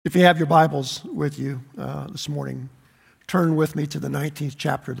If you have your Bibles with you this morning, turn with me to the 19th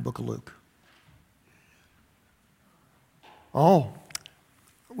chapter of the book of Luke. Oh,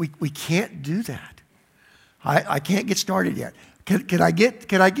 we can't do that. I can't get started yet. Can I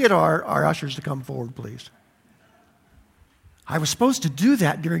get our ushers to come forward, please? I was supposed to do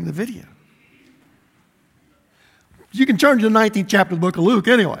that during the video. You can turn to the 19th chapter of the book of Luke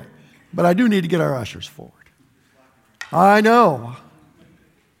anyway, but I do need to get our ushers forward. I know.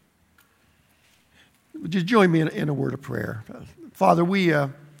 Would you join me in a word of prayer? Father,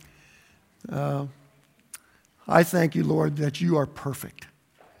 I thank you, Lord, that you are perfect,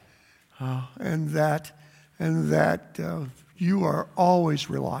 and that you are always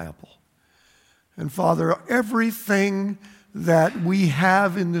reliable. And Father, everything that we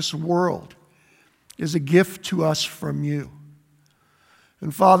have in this world is a gift to us from you.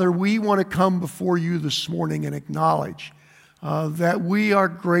 And Father, we want to come before you this morning and acknowledge that we are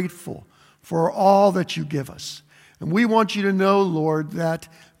grateful for all that you give us. And we want you to know, Lord, that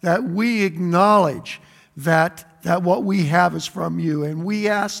we acknowledge that what we have is from you. And we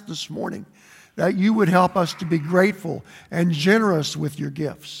ask this morning that you would help us to be grateful and generous with your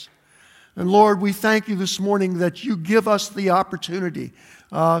gifts. And Lord, we thank you this morning that you give us the opportunity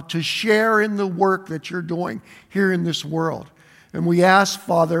to share in the work that you're doing here in this world. And we ask,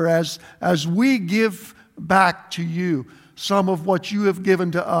 Father, as we give back to you some of what you have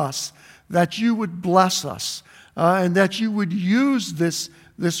given to us, that you would bless us and that you would use this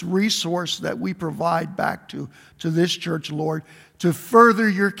resource that we provide back to this church, Lord, to further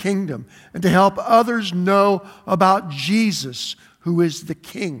your kingdom and to help others know about Jesus, who is the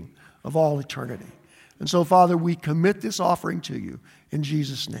King of all eternity. And so, Father, we commit this offering to you in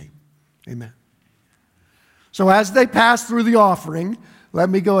Jesus' name. Amen. So as they pass through the offering, let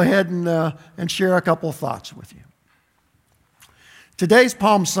me go ahead and share a couple of thoughts with you. Today's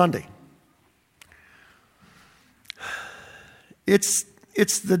Palm Sunday.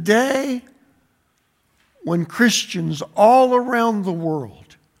 It's the day when Christians all around the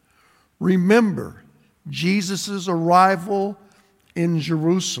world remember Jesus' arrival in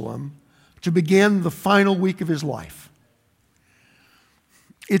Jerusalem to begin the final week of his life.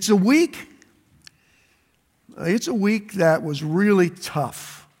 It's a week that was really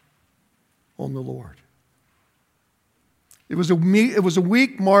tough on the Lord. It was a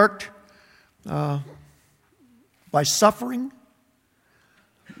week marked by suffering,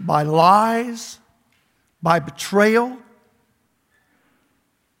 by lies, by betrayal,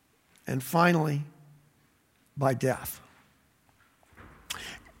 and finally, by death.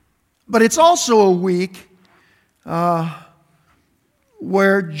 But it's also a week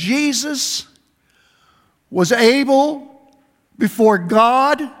where Jesus was able, before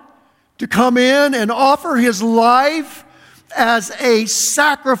God, to come in and offer his life as a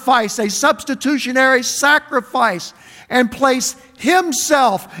sacrifice, a substitutionary sacrifice, and place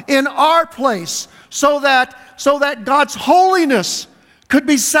himself in our place so that God's holiness could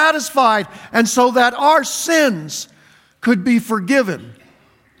be satisfied and so that our sins could be forgiven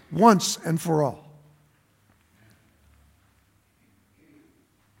once and for all.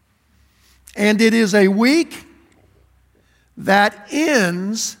 And it is a week that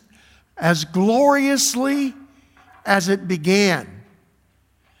ends as gloriously as it began,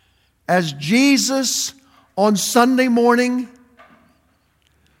 as Jesus on Sunday morning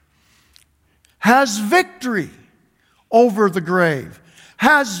has victory over the grave,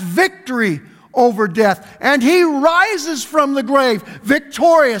 has victory over death, and he rises from the grave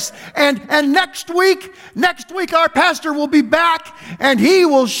victorious. And next week our pastor will be back, and he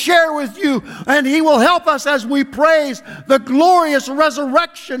will share with you, and he will help us as we praise the glorious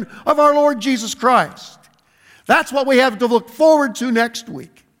resurrection of our Lord Jesus Christ. That's what we have to look forward to next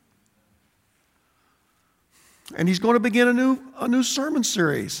week. And he's going to begin a new sermon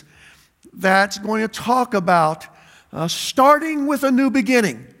series that's going to talk about starting with a new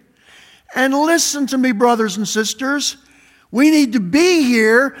beginning. And listen to me, brothers and sisters. We need to be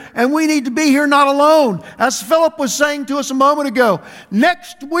here, and we need to be here not alone. As Philip was saying to us a moment ago,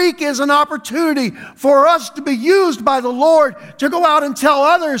 next week is an opportunity for us to be used by the Lord to go out and tell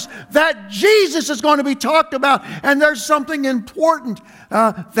others that Jesus is going to be talked about, and there's something important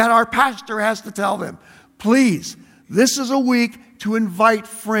that our pastor has to tell them. Please, this is a week to invite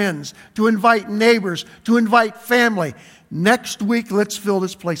friends, to invite neighbors, to invite family. Next week, let's fill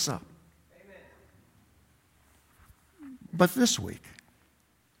this place up. But this week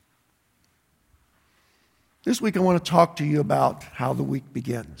I want to talk to you about how the week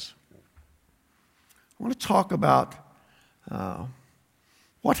begins. I want to talk about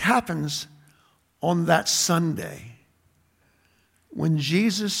what happens on that Sunday when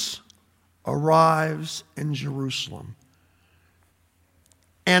Jesus arrives in Jerusalem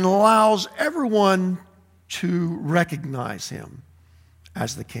and allows everyone to recognize him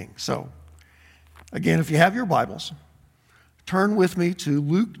as the king. So, again, if you have your Bibles, turn with me to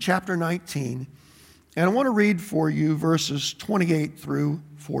Luke chapter 19, and I want to read for you verses 28 through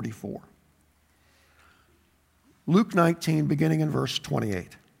 44. Luke 19, beginning in verse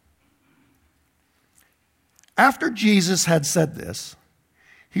 28. After Jesus had said this,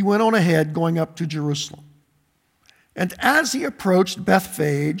 he went on ahead, going up to Jerusalem. And as he approached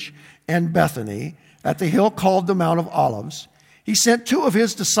Bethphage and Bethany at the hill called the Mount of Olives, he sent two of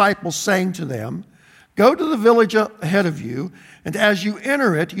his disciples, saying to them, "Go to the village ahead of you, and as you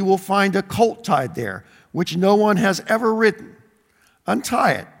enter it, you will find a colt tied there, which no one has ever ridden.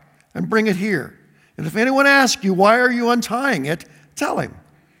 Untie it and bring it here. And if anyone asks you, 'Why are you untying it?' tell him,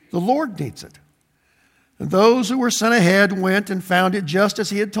 'The Lord needs it.'" And those who were sent ahead went and found it just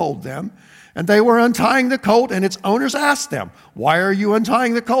as he had told them. And they were untying the colt, and its owners asked them, "Why are you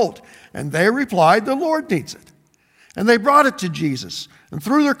untying the colt?" And they replied, "The Lord needs it." And they brought it to Jesus and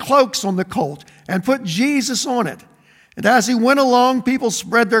threw their cloaks on the colt and put Jesus on it. And as he went along, people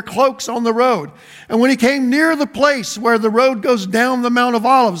spread their cloaks on the road. And when he came near the place where the road goes down the Mount of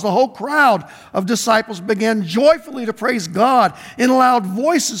Olives, the whole crowd of disciples began joyfully to praise God in loud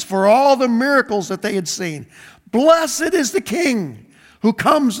voices for all the miracles that they had seen. "Blessed is the King who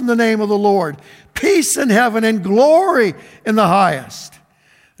comes in the name of the Lord. Peace in heaven and glory in the highest."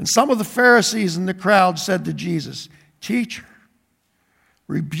 And some of the Pharisees in the crowd said to Jesus, "Teacher,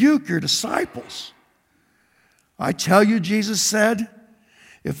 rebuke your disciples." "I tell you," Jesus said,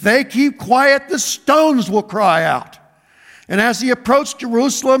 "if they keep quiet, the stones will cry out." And as he approached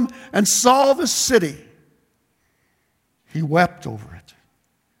Jerusalem and saw the city, he wept over it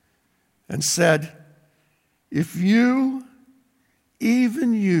and said, "If you,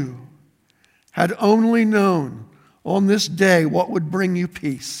 even you, had only known on this day what would bring you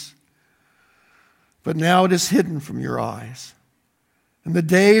peace. But now it is hidden from your eyes. And the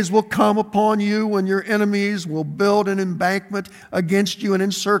days will come upon you when your enemies will build an embankment against you and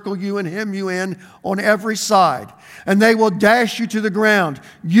encircle you and hem you in on every side. And they will dash you to the ground,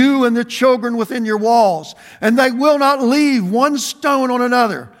 you and the children within your walls. And they will not leave one stone on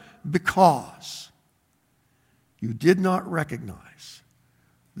another, because you did not recognize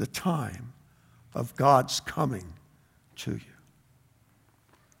the time of God's coming to you.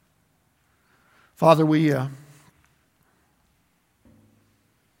 Father, we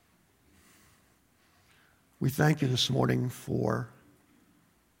thank you this morning for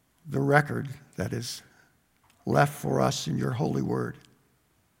the record that is left for us in your holy word,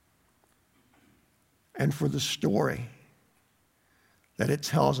 and for the story that it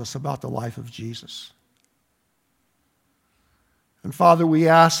tells us about the life of Jesus. And Father, we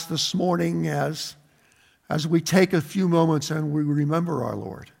ask this morning as we take a few moments and we remember our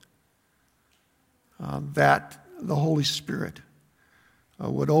Lord, that the Holy Spirit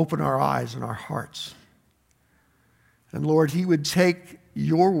would open our eyes and our hearts. And Lord, He would take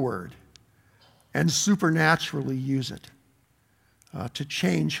your word and supernaturally use it to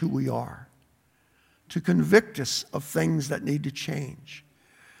change who we are, to convict us of things that need to change,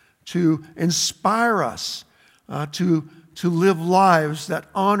 to inspire us to live lives that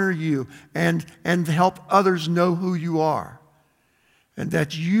honor you and help others know who you are. And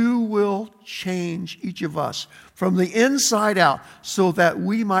that you will change each of us from the inside out so that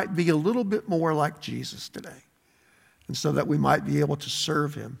we might be a little bit more like Jesus today. And so that we might be able to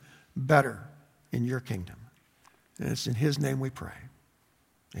serve Him better in your kingdom. And it's in His name we pray.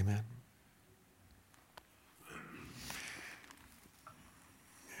 Amen.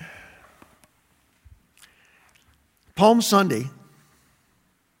 Palm Sunday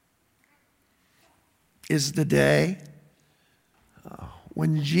is the day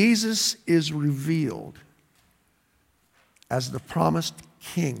when Jesus is revealed as the promised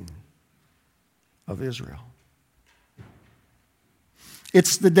King of Israel.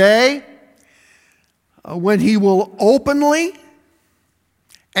 It's the day when He will openly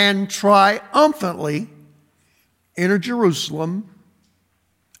and triumphantly enter Jerusalem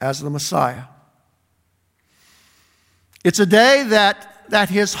as the Messiah. It's a day that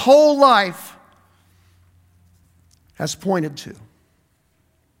His whole life has pointed to.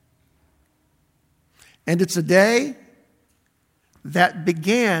 And it's a day that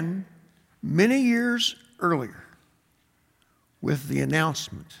began many years earlier with the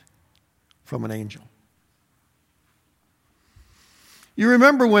announcement from an angel. You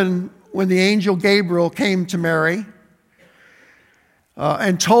remember when the angel Gabriel came to Mary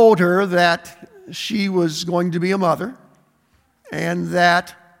and told her that she was going to be a mother and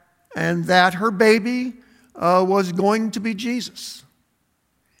that her baby was going to be Jesus.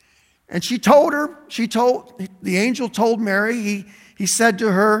 And the angel told Mary, he said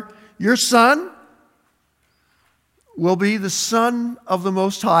to her, your son will be the Son of the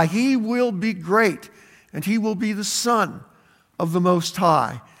Most High. He will be great, and he will be the Son of the Most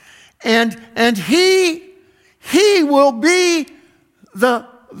High. And he will be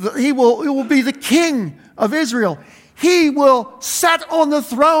he will be the King of Israel. He will sit on the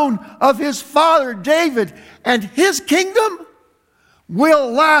throne of his father David, and his kingdom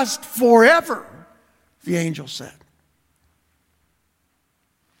will last forever, the angel said.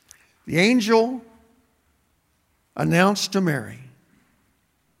 The angel announced to Mary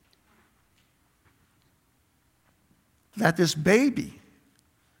that this baby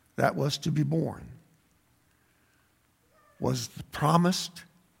that was to be born was the promised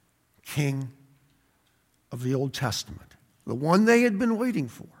King of the Old Testament, the one they had been waiting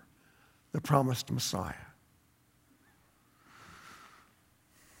for, the promised Messiah.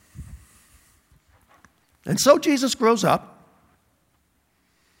 And so Jesus grows up,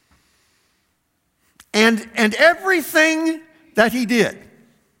 and everything that he did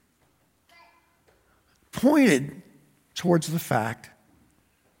pointed towards the fact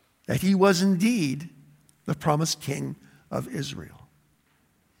that he was indeed the promised King of Israel.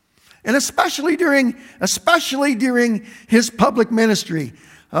 And especially during his public ministry,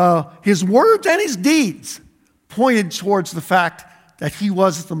 his words and his deeds pointed towards the fact that he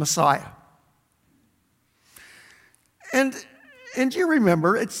was the Messiah. And you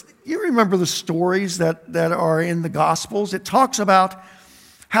remember the stories that are in the Gospels. It talks about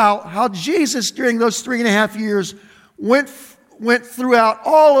how Jesus during those 3.5 years went throughout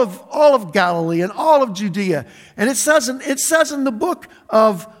all of Galilee and all of Judea. And it says in the book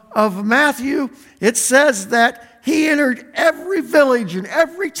of Matthew, it says that he entered every village and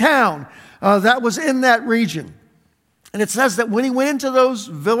every town that was in that region. And it says that when he went into those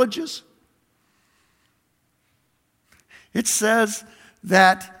villages, it says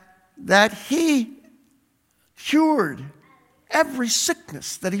that he cured every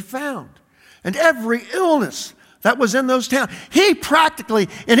sickness that he found and every illness that was in those towns. He practically,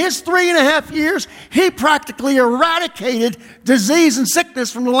 in his 3.5 years, he practically eradicated disease and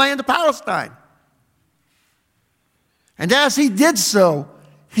sickness from the land of Palestine. And as he did so,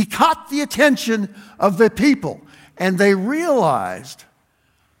 he caught the attention of the people, and they realized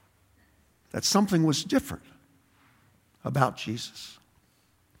that something was different about Jesus.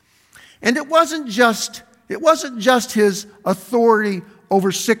 And it wasn't just his authority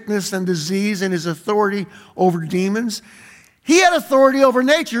over sickness and disease and his authority over demons. He had authority over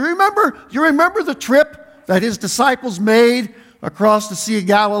nature. You remember the trip that his disciples made across the Sea of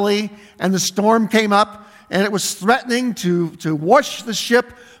Galilee, and the storm came up and it was threatening to wash the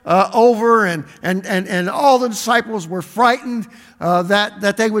ship over, and all the disciples were frightened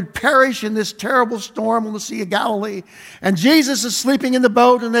that they would perish in this terrible storm on the Sea of Galilee. And Jesus is sleeping in the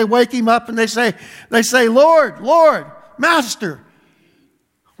boat, and they wake him up and they say, Lord, Master,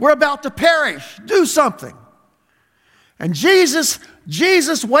 we're about to perish. Do something. And Jesus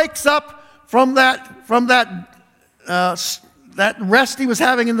wakes up from that rest he was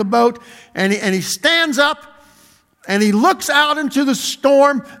having in the boat, and he stands up and he looks out into the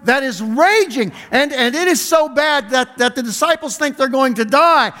storm that is raging, and it is so bad that the disciples think they're going to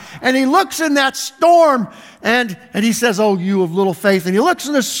die. And he looks in that storm and he says, "Oh, you of little faith." And he looks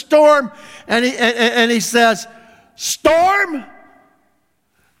in the storm and he says, "Storm,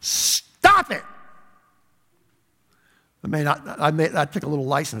 stop it." I took a little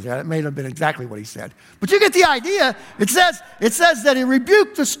license there. It may not have been exactly what he said. But you get the idea. It says that he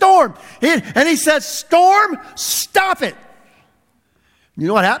rebuked the storm. And he says, "Storm, stop it." You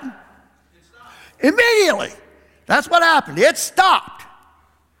know what happened? It stopped. Immediately. That's what happened. It stopped.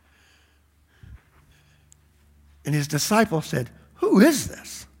 And his disciples said, "Who is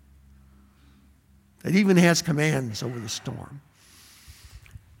this that even has commands over the storm?"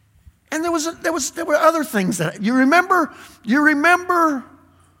 And there were other things that you remember. You remember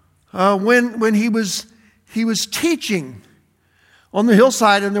when he was teaching on the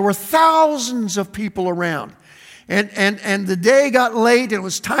hillside, and there were thousands of people around, and the day got late, and it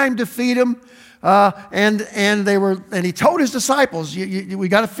was time to feed them, and he told his disciples, "We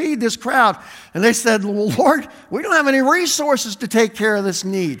got to feed this crowd." And they said, "Well, Lord, we don't have any resources to take care of this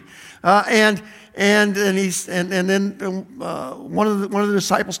need," And then one of the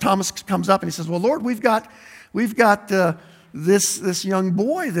disciples, Thomas, comes up and he says, "Well, Lord, we've got this young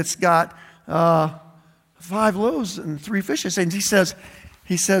boy that's got 5 loaves and 3 fishes." And he says,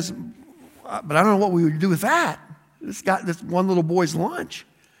 "But I don't know what we would do with that." this one little boy's lunch.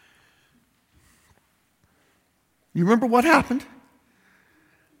 You remember what happened?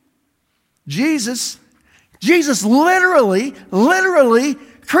 Jesus literally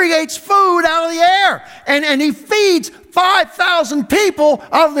creates food out of the air. And he feeds 5,000 people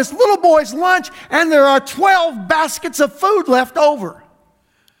out of this little boy's lunch, and there are 12 baskets of food left over.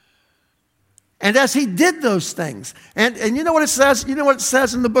 And as he did those things, and you know what it says? You know what it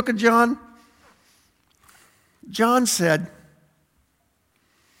says in the book of John? John said,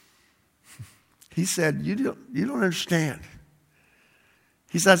 he said, you don't understand.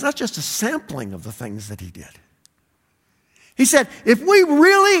 He says, that's just a sampling of the things that he did. He said, if we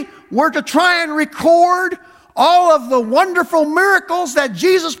really were to try and record all of the wonderful miracles that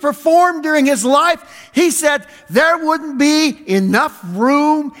Jesus performed during his life, he said, there wouldn't be enough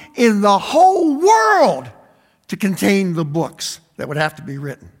room in the whole world to contain the books that would have to be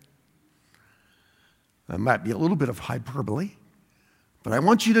written. That might be a little bit of hyperbole, but I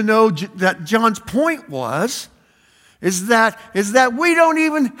want you to know that John's point is that we don't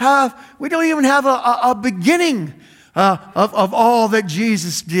even have a beginning of all that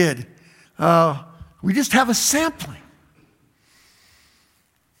Jesus did. We just have a sampling.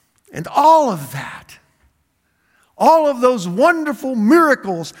 And all of that, all of those wonderful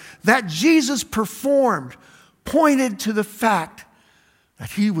miracles that Jesus performed pointed to the fact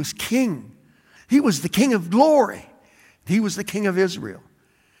that he was king. He was the King of glory. He was the King of Israel.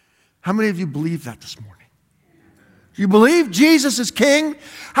 How many of you believe that this morning? Do you believe Jesus is king?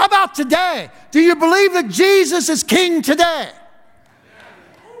 How about today? Do you believe that Jesus is king today?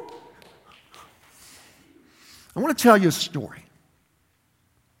 I want to tell you a story.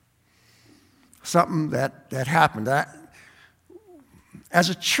 Something that happened. As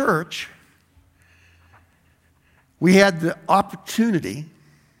a church, we had the opportunity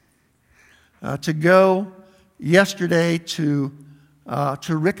to go yesterday to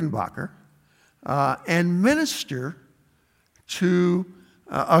Rickenbacker and minister to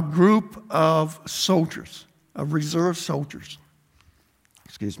a group of soldiers, of reserve soldiers.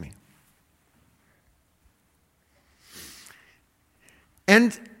 Excuse me.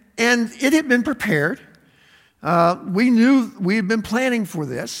 And it had been prepared. We knew we had been planning for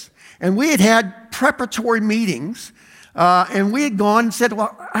this, and we had preparatory meetings, and we had gone and said,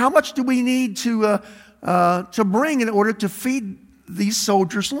 well, how much do we need to bring in order to feed these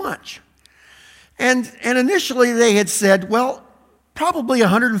soldiers lunch? And initially they had said, well, probably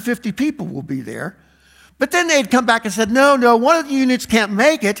 150 people will be there. But then they'd come back and said, no, one of the units can't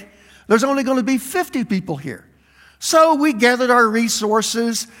make it. There's only going to be 50 people here. So we gathered our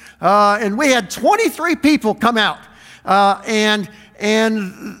resources, and we had 23 people come out. And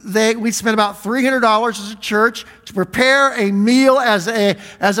we spent about $300 as a church to prepare a meal as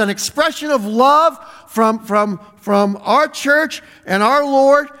an expression of love from our church and our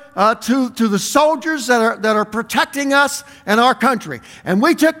Lord to the soldiers that are protecting us and our country. And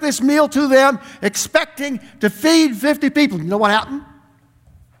we took this meal to them expecting to feed 50 people. You know what happened?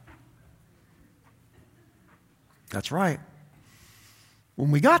 That's right.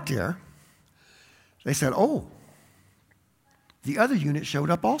 When we got there, they said, oh, the other unit showed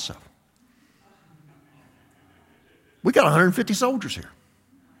up also. We got 150 soldiers here.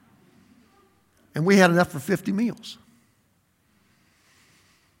 And we had enough for 50 meals.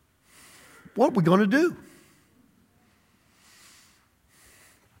 What are we going to do?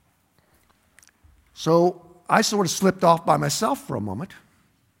 So I sort of slipped off by myself for a moment.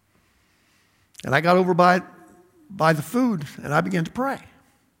 And I got over by the food, and I began to pray.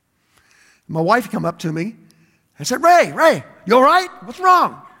 My wife came up to me and said, Ray, you all right? What's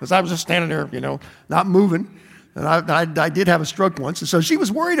wrong? Because I was just standing there, not moving. And I did have a stroke once, and so she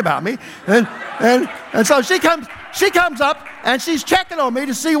was worried about me. And so she comes up, and she's checking on me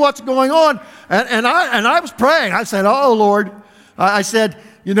to see what's going on. And I was praying. I said, oh, Lord. I said,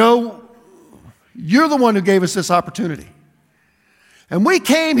 you're the one who gave us this opportunity. And we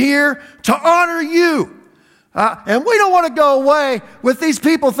came here to honor you. And we don't want to go away with these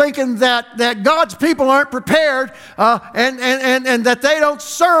people thinking that God's people aren't prepared and that they don't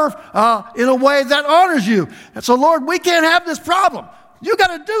serve in a way that honors you. And so, Lord, we can't have this problem. You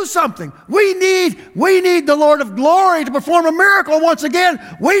got to do something. We need the Lord of glory to perform a miracle once again.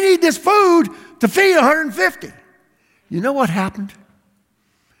 We need this food to feed 150. You know what happened?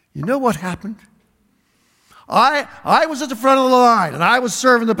 I was at the front of the line, and I was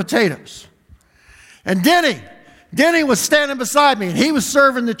serving the potatoes. And Denny was standing beside me, and he was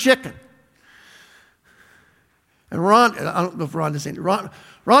serving the chicken. And I don't know if Rhonda's in it.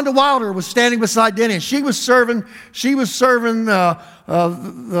 Rhonda Wilder was standing beside Denny, and she was serving the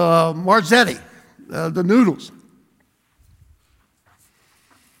Marzetti, the noodles.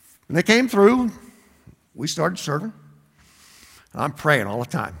 When they came through, we started serving. I'm praying all the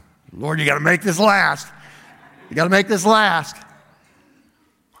time. Lord, you got to make this last. You got to make this last.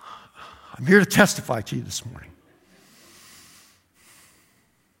 I'm here to testify to you this morning.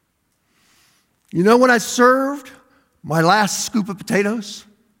 You know when I served my last scoop of potatoes?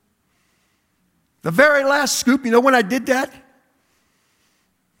 The very last scoop, you know when I did that?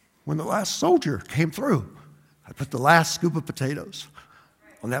 When the last soldier came through. I put the last scoop of potatoes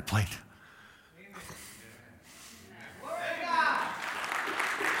on that plate.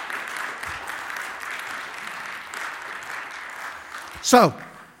 So,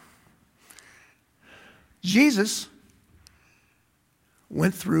 Jesus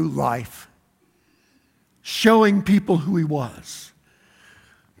went through life showing people who he was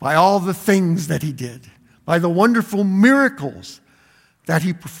by all the things that he did, by the wonderful miracles that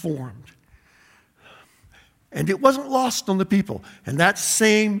he performed. And it wasn't lost on the people. And that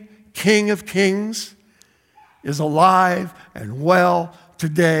same King of Kings is alive and well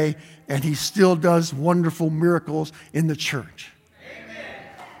today, and he still does wonderful miracles in the church.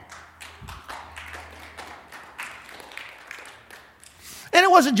 And it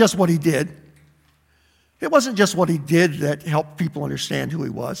wasn't just what he did. It wasn't just what he did that helped people understand who he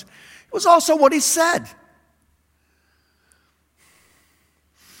was. It was also what he said.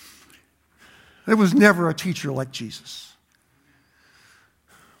 There was never a teacher like Jesus.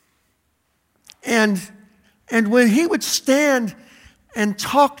 And when he would stand and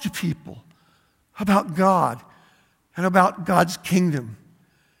talk to people about God and about God's kingdom,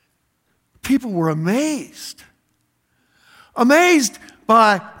 people were amazed. Amazed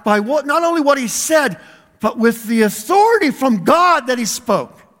by what, not only what he said, but with the authority from God that he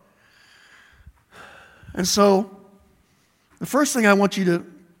spoke. And so, the first thing I want you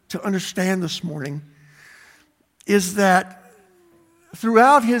to understand this morning is that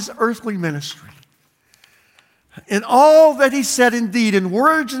throughout his earthly ministry, in all that he said and did, in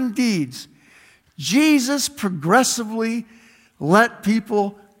words and deeds, Jesus progressively let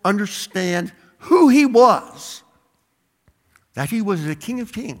people understand who he was. That he was the King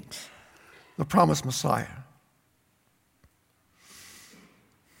of Kings, the promised Messiah.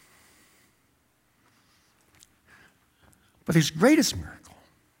 But his greatest miracle,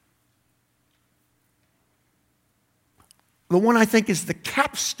 the one I think is the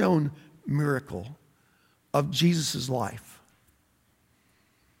capstone miracle of Jesus' life,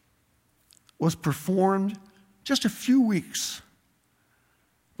 was performed just a few weeks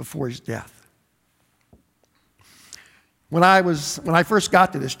before his death. When I first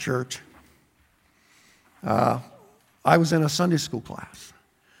got to this church, I was in a Sunday school class.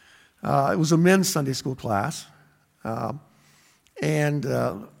 It was a men's Sunday school class, and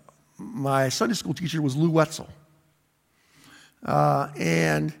my Sunday school teacher was Lou Wetzel.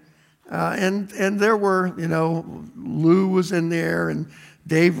 And there were, Lou was in there, and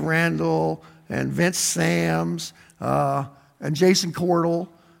Dave Randall, and Vince Sams, and Jason Cordell,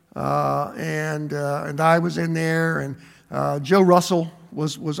 and I was in there, and Joe Russell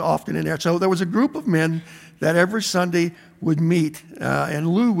was often in there. So there was a group of men that every Sunday would meet, and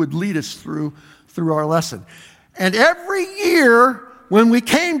Lou would lead us through our lesson. And every year when we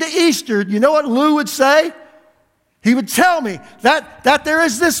came to Easter, you know what Lou would say? He would tell me that there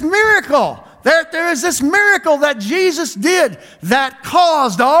is this miracle. There is this miracle that Jesus did that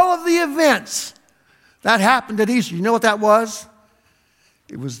caused all of the events that happened at Easter. You know what that was?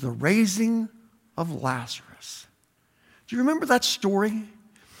 It was the raising of Lazarus. Do you remember that story?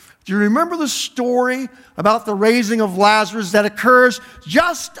 Do you remember the story about the raising of Lazarus that occurs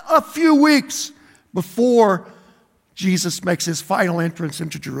just a few weeks before Jesus makes his final entrance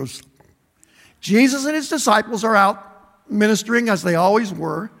into Jerusalem? Jesus and his disciples are out ministering as they always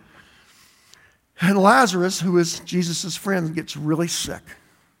were. And Lazarus, who is Jesus' friend, gets really sick.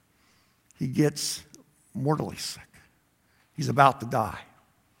 He gets mortally sick. He's about to die.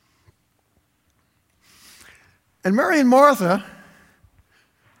 And Mary and Martha,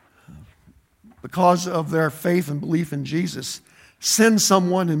 because of their faith and belief in Jesus, send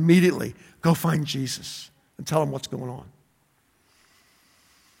someone immediately, go find Jesus and tell him what's going on.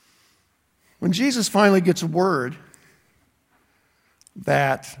 When Jesus finally gets word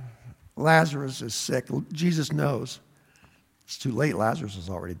that Lazarus is sick, Jesus knows it's too late. Lazarus is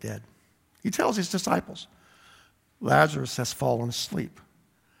already dead. He tells his disciples, Lazarus has fallen asleep.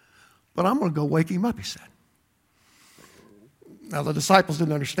 But I'm going to go wake him up, he said. Now, the disciples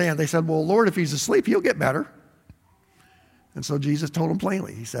didn't understand. They said, well, Lord, if he's asleep, he'll get better. And so Jesus told them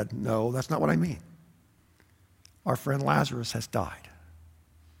plainly. He said, no, that's not what I mean. Our friend Lazarus has died.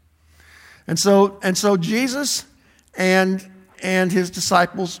 And so Jesus and and his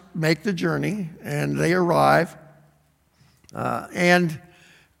disciples make the journey, and they arrive, and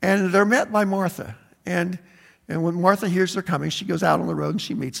they're met by Martha. And when Martha hears they're coming, she goes out on the road and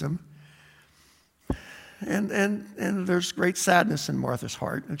she meets them. And there's great sadness in Martha's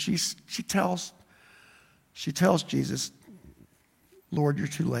heart, and she tells Jesus, "Lord, you're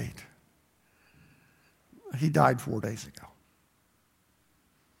too late. He died 4 days ago."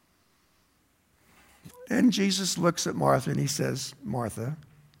 And Jesus looks at Martha and he says, "Martha,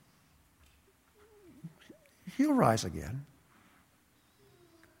 he'll rise again."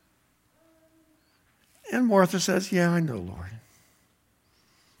 And Martha says, "Yeah, I know, Lord."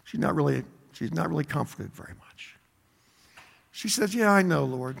 She's not really comforted very much. She says, "Yeah, I know,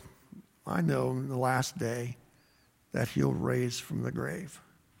 Lord. I know in the last day that he'll raise from the grave."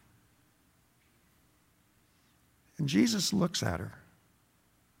 And Jesus looks at her.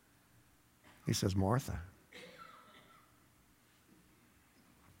 He says, "Martha."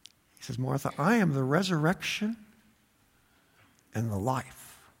 He says, "Martha, I am the resurrection and the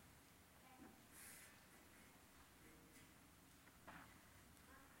life.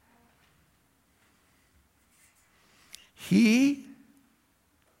 He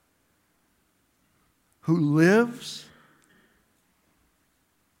who lives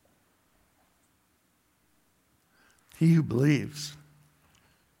he who believes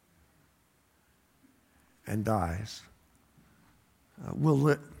and dies will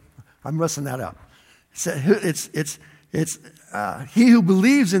live." I'm messing that up. It's he who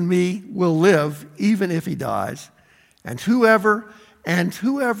believes in me will live even if he dies, and whoever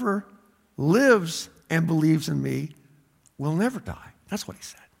lives and believes in me will never die. That's what he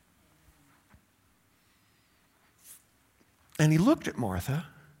said. And he looked at Martha.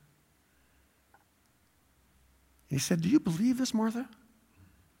 He said, "Do you believe this, Martha?"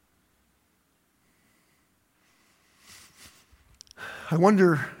 I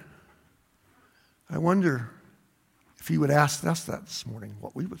wonder if he would ask us that this morning,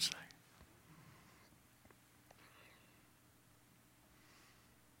 what we would say.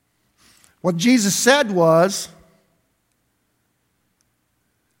 What Jesus said was,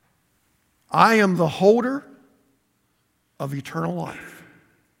 "I am the holder of eternal life.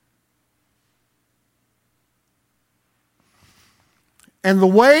 And the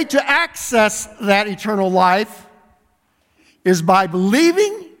way to access that eternal life is by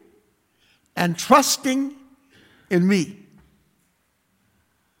believing and trusting in me."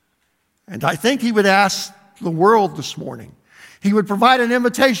 And I think he would ask the world this morning. He would provide an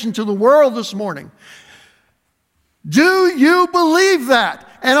invitation to the world this morning. Do you believe that?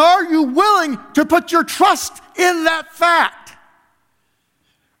 And are you willing to put your trust in that fact?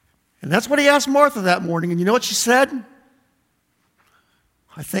 And that's what he asked Martha that morning. And you know what she said?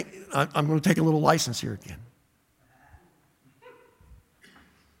 I think I'm going to take a little license here again.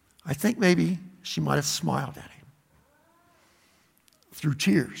 I think maybe she might have smiled at him through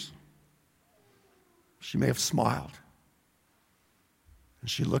tears. She may have smiled. And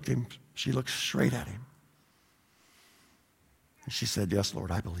she looked straight at him. And she said, "Yes,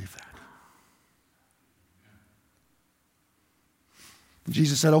 Lord, I believe that." And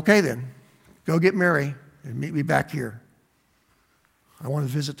Jesus said, "Okay then, go get Mary and meet me back here. I want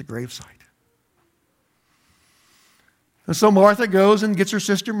to visit the gravesite." And so Martha goes and gets her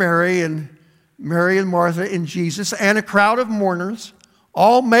sister Mary and Martha and Jesus and a crowd of mourners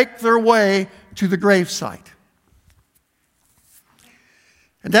all make their way to the gravesite.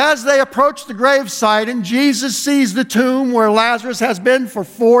 And as they approach the gravesite and Jesus sees the tomb where Lazarus has been for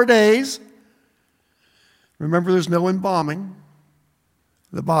 4 days, remember there's no embalming.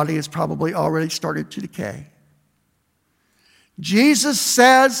 The body has probably already started to decay. Jesus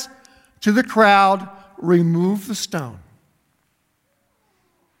says to the crowd, "Remove the stone."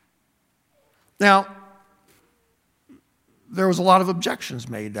 Now, there was a lot of objections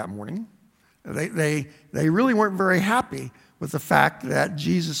made that morning. They really weren't very happy with the fact that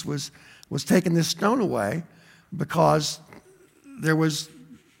Jesus was taking this stone away, because there was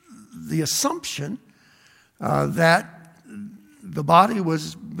the assumption that the body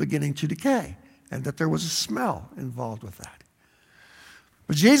was beginning to decay and that there was a smell involved with that.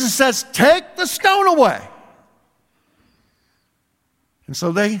 But Jesus says, "Take the stone away." And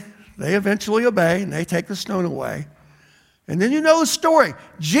so they eventually obey and they take the stone away. And then you know the story.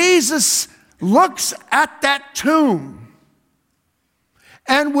 Jesus looks at that tomb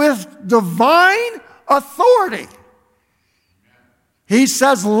and with divine authority, he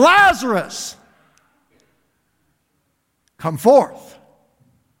says, "Lazarus, come forth."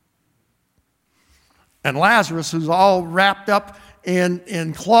 And Lazarus, who's all wrapped up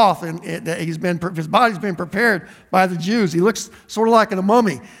in cloth, and his body's been prepared by the Jews. He looks sort of like a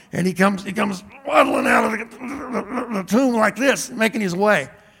mummy, and he comes waddling out of the tomb like this, making his way.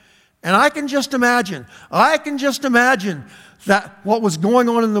 And I can just imagine that what was going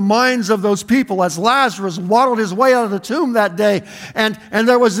on in the minds of those people as Lazarus waddled his way out of the tomb that day. And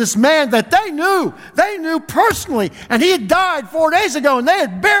there was this man that they knew personally, and he had died 4 days ago, and they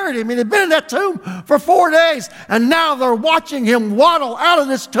had buried him. He had been in that tomb for 4 days, and now they're watching him waddle out of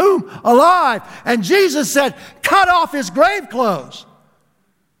this tomb alive. And Jesus said, cut off his grave clothes,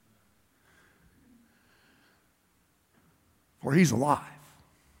 for he's alive.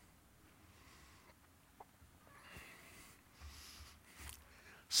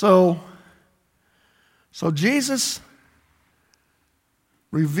 So Jesus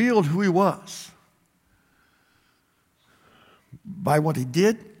revealed who he was by what he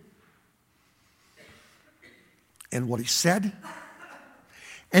did and what he said.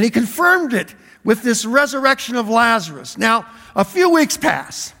 And he confirmed it with this resurrection of Lazarus. Now, a few weeks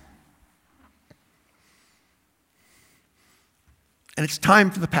pass. And it's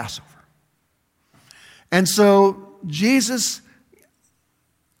time for the Passover. And so Jesus,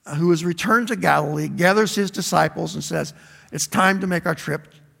 who has returned to Galilee, gathers his disciples and says, it's time to make our trip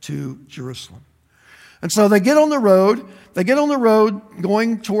to Jerusalem. And so they get on the road. They get on the road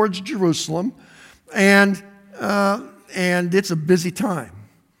going towards Jerusalem, and it's a busy time.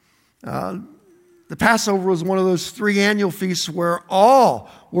 The Passover was one of those 3 annual feasts where all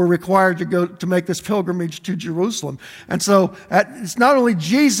were required to go to make this pilgrimage to Jerusalem. And so it's not only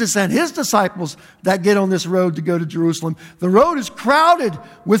Jesus and his disciples that get on this road to go to Jerusalem. The road is crowded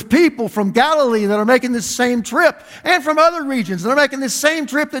with people from Galilee that are making this same trip, and from other regions that are making this same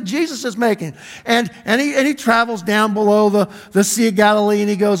trip that Jesus is making. And he travels down below the Sea of Galilee, and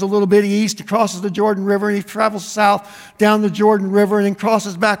he goes a little bit east, he crosses the Jordan River, and he travels south down the Jordan River, and then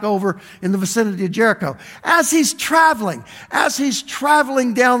crosses back over in the vicinity of Jericho. As he's traveling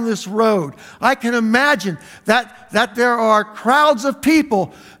down this road, I can imagine that there are crowds of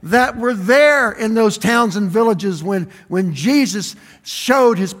people that were there in those towns and villages when Jesus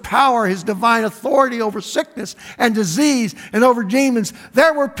showed his power, his divine authority over sickness and disease and over demons.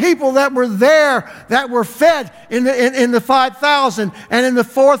 There were people that were there that were fed in the 5,000 and in the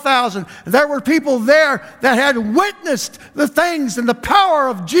 4,000. There were people there that had witnessed the things and the power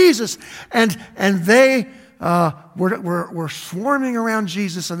of Jesus, and they were swarming around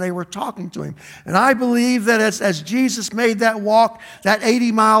Jesus, and they were talking to him. And I believe that as Jesus made that walk, that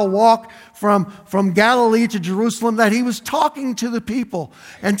 80-mile walk from Galilee to Jerusalem, that he was talking to the people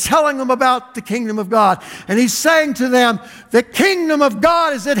and telling them about the kingdom of God. And he's saying to them, the kingdom of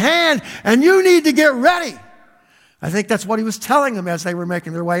God is at hand, and you need to get ready. I think that's what he was telling them as they were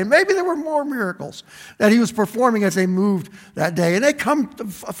making their way. And maybe there were more miracles that he was performing as they moved that day. And they come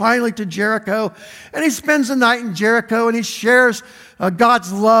finally to Jericho, and he spends the night in Jericho, and he shares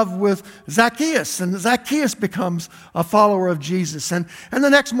God's love with Zacchaeus. And Zacchaeus becomes a follower of Jesus. And the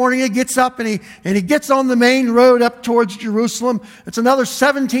next morning he gets up and he gets on the main road up towards Jerusalem. It's another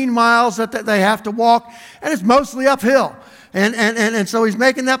 17 miles that they have to walk, and it's mostly uphill. And so he's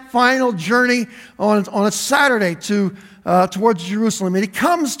making that final journey on a Saturday towards Jerusalem. And he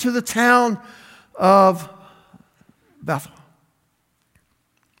comes to the town of Bethany.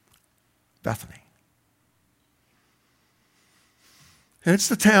 And it's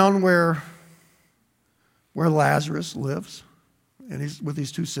the town where Lazarus lives. And he's with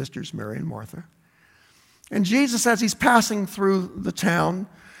his 2 sisters, Mary and Martha. And Jesus, as he's passing through the town,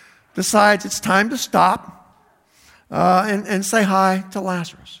 decides it's time to stop and say hi to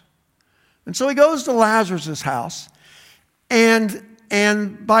Lazarus. And so he goes to Lazarus' house,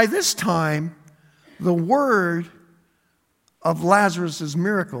 and by this time, the word of Lazarus'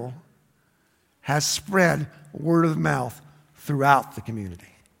 miracle has spread word of mouth throughout the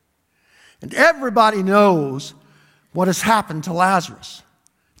community. And everybody knows what has happened to Lazarus.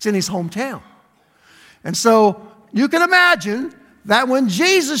 It's in his hometown. And so you can imagine that when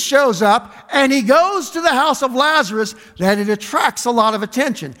Jesus shows up and he goes to the house of Lazarus, that it attracts a lot of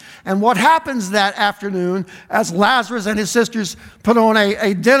attention. And what happens that afternoon as Lazarus and his sisters put on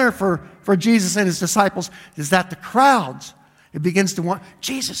a dinner for Jesus and his disciples is that the crowds, it begins to want,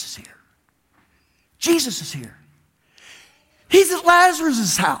 Jesus is here. Jesus is here. He's at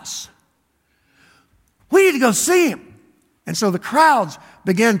Lazarus' house. We need to go see him. And so the crowds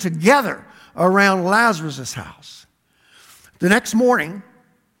began to gather around Lazarus' house. The next morning,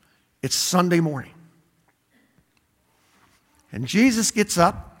 it's Sunday morning. And Jesus gets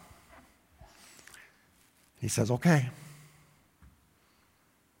up. He says, okay,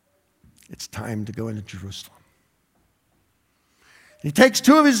 it's time to go into Jerusalem. He takes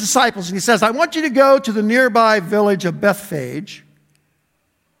two of his disciples and he says, I want you to go to the nearby village of Bethphage.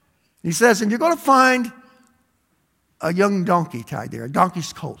 He says, and you're going to find a young donkey tied there, a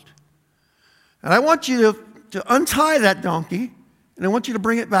donkey's colt. And I want you to untie that donkey, and I want you to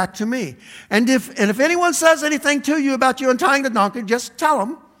bring it back to me. And if anyone says anything to you about you untying the donkey, just tell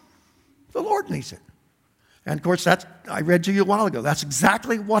them the Lord needs it. And of course, I read to you a while ago. That's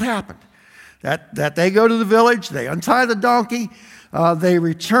exactly what happened. That they go to the village, they untie the donkey, they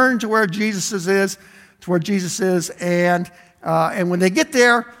return to where Jesus is, and when they get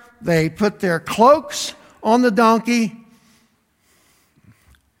there, they put their cloaks on the donkey,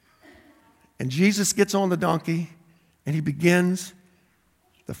 and Jesus gets on the donkey, and he begins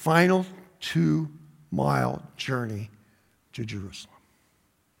the final 2-mile journey to Jerusalem.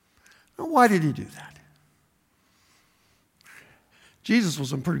 Now, why did he do that? Jesus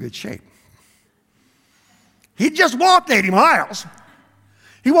was in pretty good shape. He just walked 80 miles.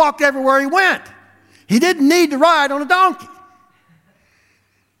 He walked everywhere he went. He didn't need to ride on a donkey.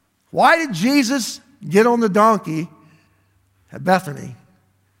 Why did Jesus get on the donkey at Bethany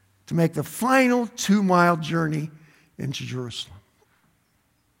to make the final 2-mile journey into Jerusalem?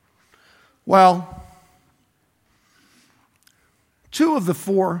 Well, 2 of the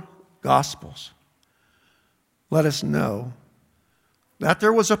 4 Gospels let us know that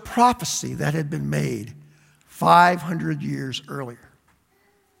there was a prophecy that had been made 500 years earlier.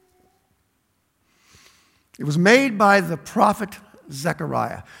 It was made by the prophet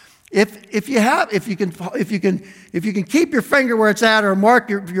Zechariah. If you can keep your finger where it's at, or mark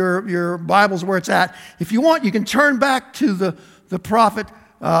your Bibles where it's at, if you want, you can turn back to the prophet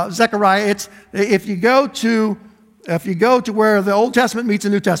Zechariah. If you go to where the Old Testament meets the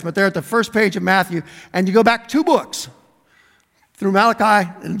New Testament, there at the first page of Matthew, and you go back 2 books through Malachi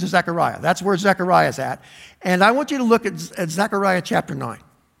and to Zechariah. That's where Zechariah is at. And I want you to look at Zechariah chapter 9.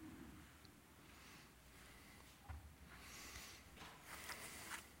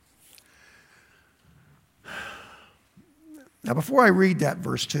 Now, before I read that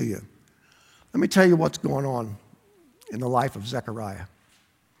verse to you, let me tell you what's going on in the life of Zechariah.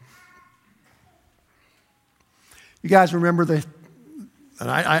 You guys remember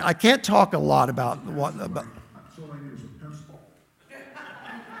and I can't talk a lot about what.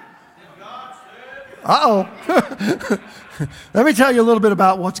 Uh-oh. Let me tell you a little bit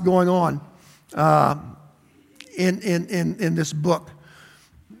about what's going on in this book.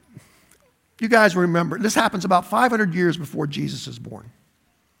 You guys remember, this happens about 500 years before Jesus is born.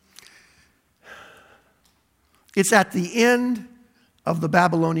 It's at the end of the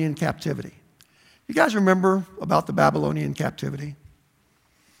Babylonian captivity. You guys remember about the Babylonian captivity?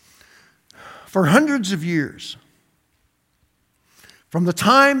 For hundreds of years, from the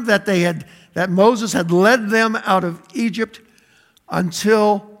time that Moses had led them out of Egypt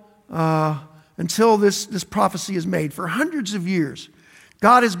until this prophecy is made, for hundreds of years,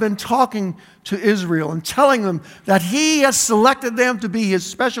 God has been talking to Israel and telling them that He has selected them to be His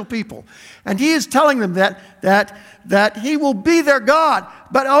special people. And He is telling them that He will be their God.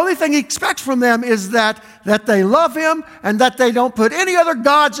 But the only thing He expects from them is that they love Him, and that they don't put any other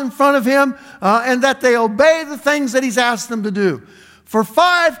gods in front of Him, and that they obey the things that He's asked them to do. For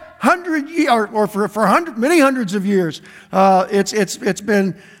 500 years, or for many hundreds of years, it's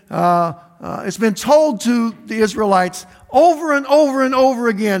been told to the Israelites over and over and over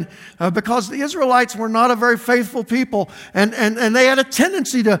again, because the Israelites were not a very faithful people, and they had a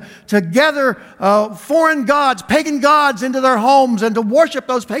tendency to gather foreign gods, pagan gods, into their homes and to worship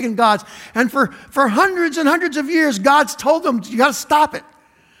those pagan gods. And for hundreds and hundreds of years, God's told them, you got to stop it.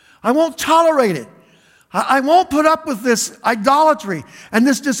 I won't tolerate it. I won't put up with this idolatry and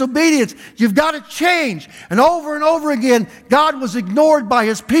this disobedience. You've got to change. And over again, God was ignored by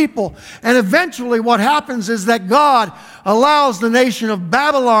His people. And eventually what happens is that God allows the nation of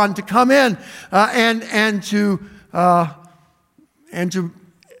Babylon to come in and to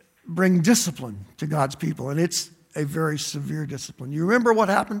bring discipline to God's people. And it's a very severe discipline. You remember what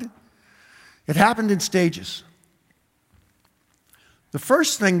happened? It happened in stages. The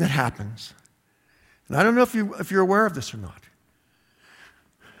first thing that happens, and I don't know if you're aware of this or not.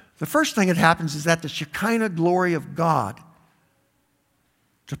 The first thing that happens is that the Shekinah glory of God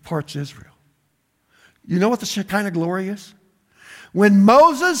departs Israel. You know what the Shekinah glory is? When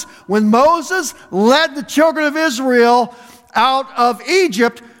Moses led the children of Israel out of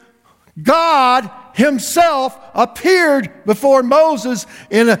Egypt, God Himself appeared before Moses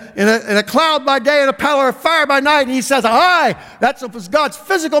in a cloud by day and a pillar of fire by night. And He says, that's God's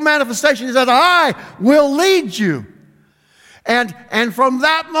physical manifestation. He says, I will lead you. And from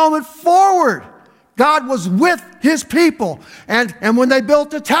that moment forward, God was with his people. And when they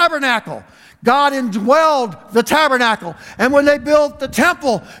built the tabernacle, God indwelled the tabernacle. And when they built the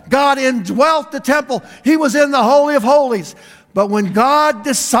temple, God indwelt the temple. He was in the Holy of Holies. But when God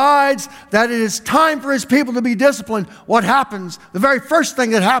decides that it is time for his people to be disciplined, what happens? The very first thing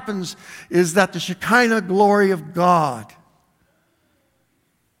that happens is that the Shekinah glory of God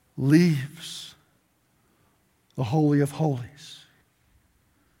leaves the Holy of Holies.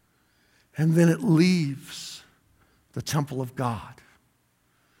 And then it leaves the temple of God.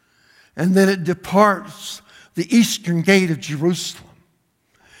 And then it departs the eastern gate of Jerusalem.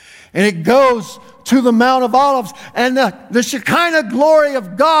 And it goes to the Mount of Olives. And the Shekinah glory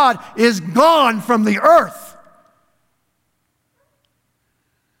of God is gone from the earth.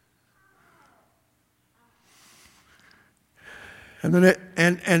 And then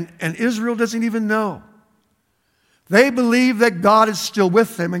and Israel doesn't even know. They believe that God is still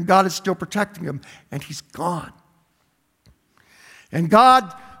with them and God is still protecting them. And he's gone. And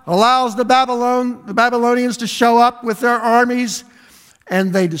God allows the Babylonians to show up with their armies,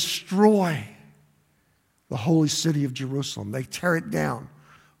 and they destroy the holy city of Jerusalem. They tear it down,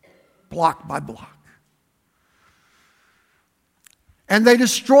 block by block. And they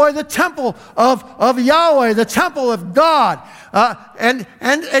destroy the temple of Yahweh, the temple of God. And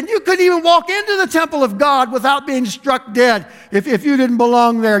you couldn't even walk into the temple of God without being struck dead if you didn't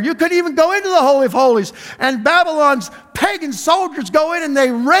belong there. You couldn't even go into the Holy of Holies. And Babylon's pagan soldiers go in and they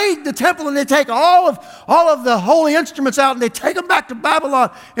raid the temple and they take all of the holy instruments out and they take them back to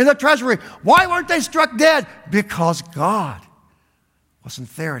Babylon in the treasury. Why weren't they struck dead? Because God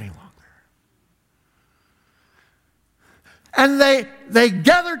wasn't there any longer. And they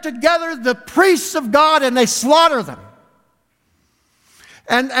gather together the priests of God and they slaughter them.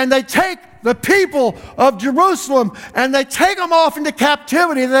 And they take the people of Jerusalem and they take them off into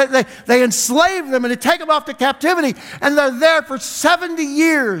captivity. They enslave them and they take them off to captivity. And they're there for 70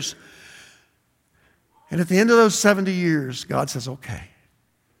 years. And at the end of those 70 years, God says, okay,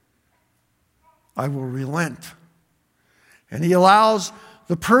 I will relent. And he allows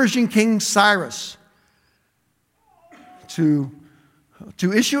the Persian king Cyrus to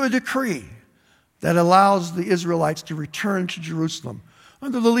issue a decree that allows the Israelites to return to Jerusalem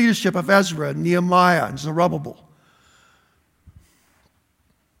under the leadership of Ezra, Nehemiah, and Zerubbabel.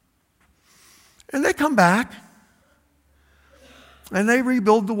 And they come back, and they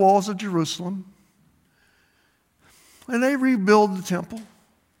rebuild the walls of Jerusalem, and they rebuild the temple.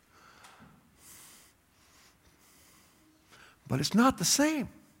 But it's not the same.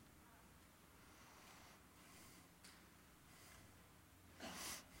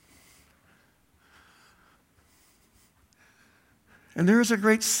 And there is a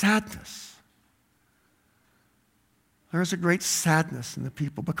great sadness. There is a great sadness in the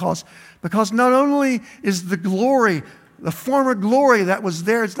people because not only is the glory, the former glory that was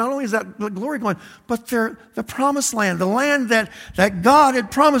there, it's not only is that glory gone, but the promised land, the land that God had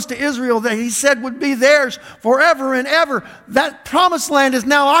promised to Israel that he said would be theirs forever and ever, that promised land is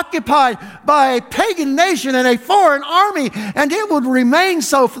now occupied by a pagan nation and a foreign army, and it would remain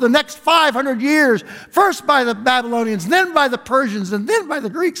so for the next 500 years, first by the Babylonians, then by the Persians, and then by the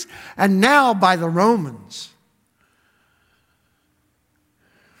Greeks, and now by the Romans.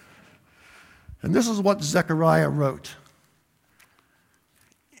 And this is what Zechariah wrote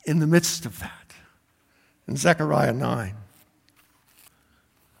in the midst of that, in Zechariah 9.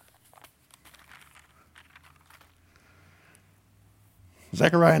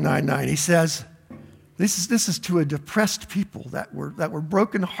 Zechariah 9:9, he says, this is to a depressed people that were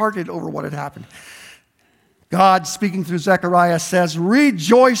brokenhearted over what had happened. God, speaking through Zechariah, says,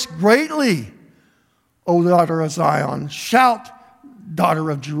 "Rejoice greatly, O daughter of Zion. Shout, daughter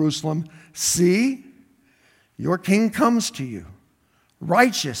of Jerusalem. See, your king comes to you,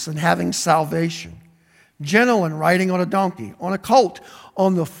 righteous and having salvation, gentle and riding on a donkey, on a colt,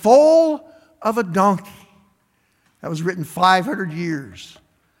 on the foal of a donkey." That was written 500 years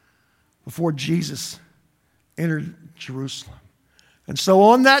before Jesus entered Jerusalem. And so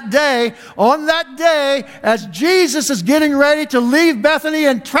on that day, as Jesus is getting ready to leave Bethany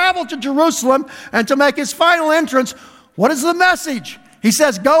and travel to Jerusalem and to make his final entrance, what is the message? He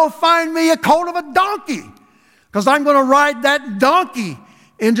says, "Go find me a colt of a donkey, because I'm going to ride that donkey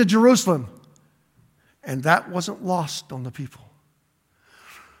into Jerusalem." And that wasn't lost on the people.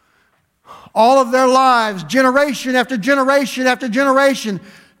 All of their lives, generation after generation after generation,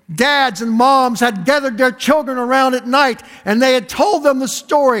 dads and moms had gathered their children around at night, and they had told them the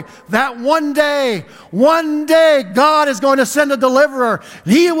story that one day, God is going to send a deliverer.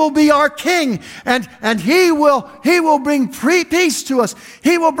 He will be our king, and he will bring peace to us.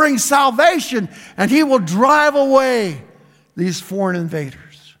 He will bring salvation, and he will drive away these foreign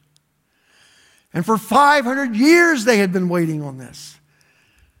invaders. And for 500 years they had been waiting on this.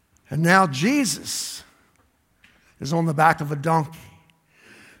 And now Jesus is on the back of a donkey.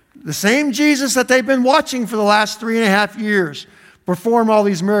 The same Jesus that they've been watching for the last 3.5 years perform all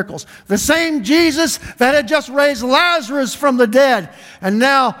these miracles. The same Jesus that had just raised Lazarus from the dead. And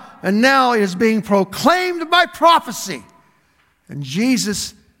now it is being proclaimed by prophecy. And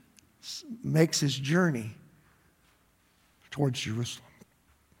Jesus makes his journey towards Jerusalem.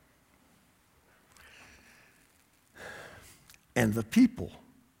 And the people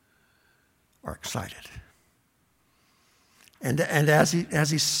are excited. And as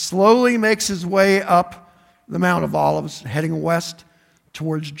he slowly makes his way up the Mount of Olives, heading west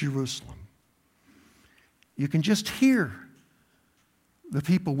towards Jerusalem, you can just hear the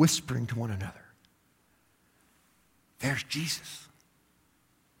people whispering to one another, "There's Jesus.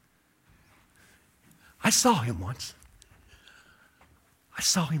 I saw him once. I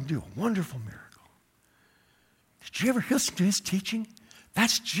saw him do a wonderful miracle. Did you ever listen to his teaching?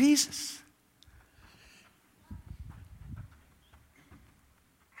 That's Jesus.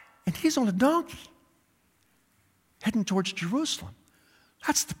 And he's on a donkey, heading towards Jerusalem."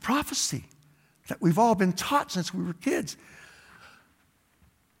 That's the prophecy that we've all been taught since we were kids.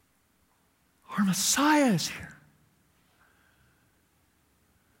 Our Messiah is here.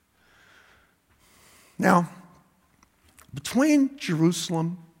 Now, between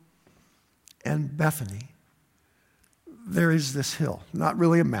Jerusalem and Bethany, there is this hill. Not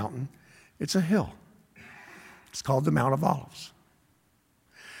really a mountain, it's a hill. It's called the Mount of Olives.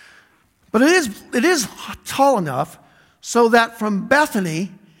 But it is tall enough so that from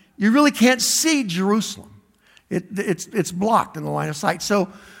Bethany, you really can't see Jerusalem. It's blocked in the line of sight. So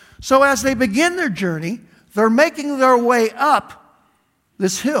as they begin their journey, they're making their way up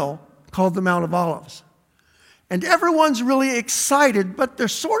this hill called the Mount of Olives. And everyone's really excited, but they're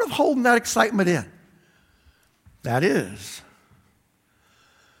sort of holding that excitement in. That is,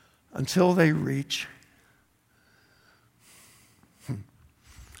 until they reach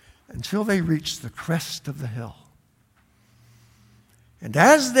the crest of the hill. And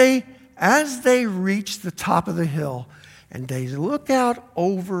as they reach the top of the hill and they look out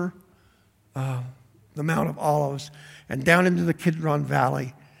over the Mount of Olives and down into the Kidron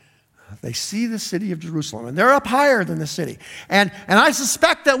Valley, they see the city of Jerusalem, and they're up higher than the city. And I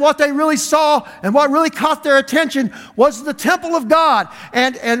suspect that what they really saw and what really caught their attention was the temple of God.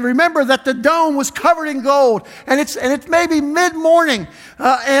 And remember that the dome was covered in gold, and it's maybe mid-morning,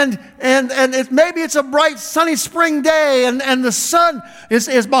 and maybe it's a bright sunny spring day, and the sun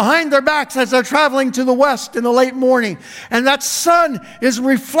is behind their backs as they're traveling to the west in the late morning. And that sun is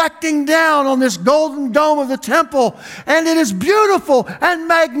reflecting down on this golden dome of the temple, and it is beautiful and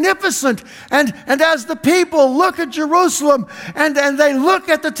magnificent. And as the people look at Jerusalem and they look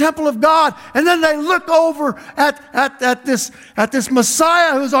at the temple of God, and then they look over at this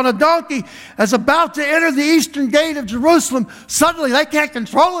Messiah who's on a donkey as about to enter the eastern gate of Jerusalem, suddenly they can't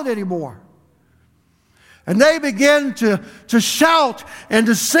control it anymore. And they begin to shout and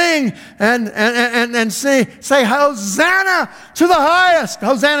to sing and say, "Hosanna to the highest."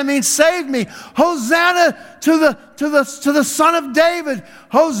 Hosanna means save me. Hosanna to the Son of David.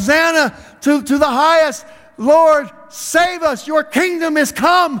 Hosanna to the highest. Lord, save us. Your kingdom is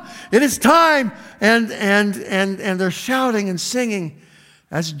come. It is time. And they're shouting and singing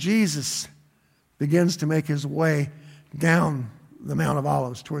as Jesus begins to make his way down the Mount of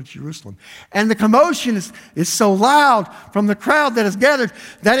Olives towards Jerusalem. And the commotion is so loud from the crowd that is gathered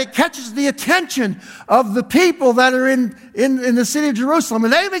that it catches the attention of the people that are in the city of Jerusalem.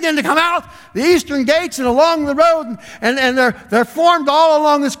 And they begin to come out the eastern gates and along the road, and they're formed all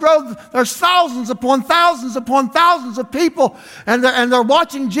along this road. There's thousands upon thousands upon thousands of people, and they're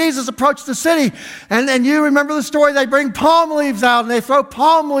watching Jesus approach the city. And you remember the story, they bring palm leaves out, and they throw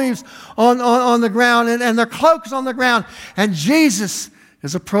palm leaves on the ground, and their cloaks on the ground. And Jesus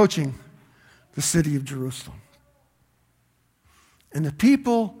is approaching the city of Jerusalem. And the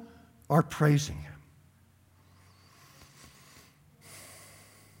people are praising him.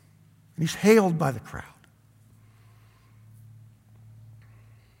 And he's hailed by the crowd.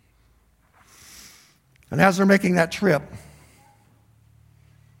 And as they're making that trip,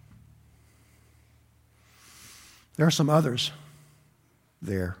 there are some others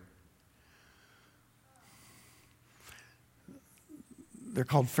there. They're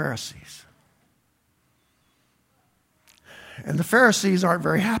called Pharisees. And the Pharisees aren't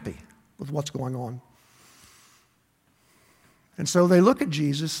very happy with what's going on. And so they look at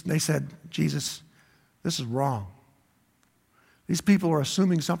Jesus and they said, Jesus, this is wrong. These people are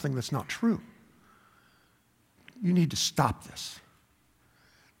assuming something that's not true. You need to stop this.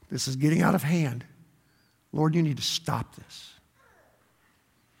 This is getting out of hand. Lord, you need to stop this.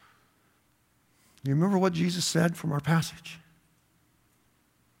 You remember what Jesus said from our passage?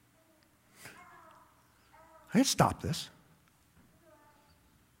 I can't stop this.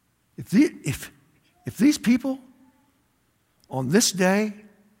 If these people on this day,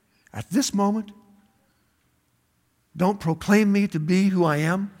 at this moment, don't proclaim me to be who I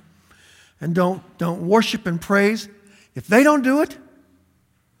am, and don't worship and praise, if they don't do it,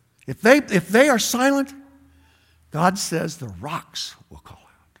 if they are silent, God says the rocks will call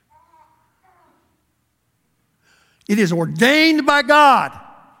out. It is ordained by God.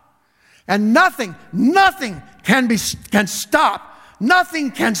 And nothing can stop.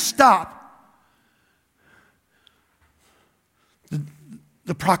 Nothing can stop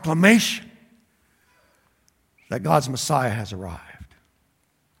the proclamation that God's Messiah has arrived.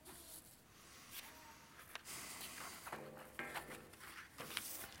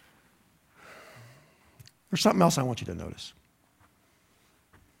 There's something else I want you to notice.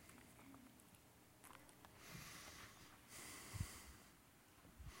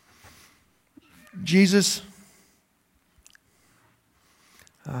 Jesus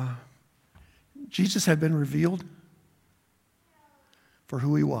had been revealed for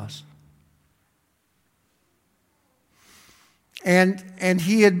who he was. And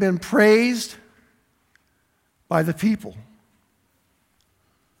he had been praised by the people.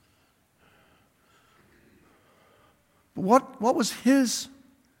 But what was his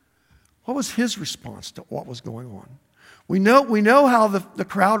response to what was going on? We know how the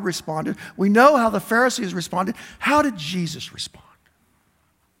crowd responded. We know how the Pharisees responded. How did Jesus respond?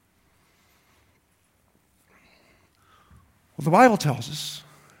 Well, the Bible tells us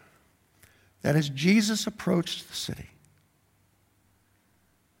that as Jesus approached the city,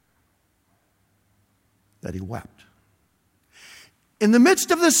 that he wept. In the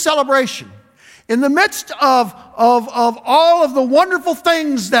midst of this celebration, in the midst of all of the wonderful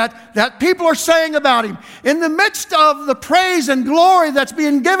things that people are saying about him, in the midst of the praise and glory that's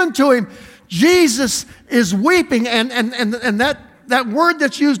being given to him, Jesus is weeping. And that word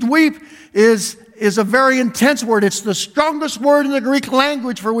that's used, weep, is a very intense word. It's the strongest word in the Greek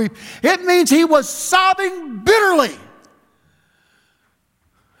language for weep. It means he was sobbing bitterly.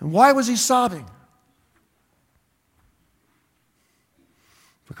 And why was he sobbing?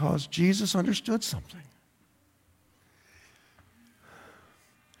 Because Jesus understood something.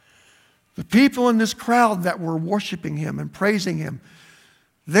 The people in this crowd that were worshiping him and praising him,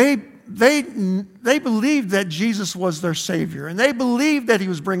 they believed that Jesus was their Savior, and they believed that he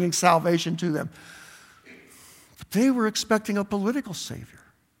was bringing salvation to them. But they were expecting a political Savior.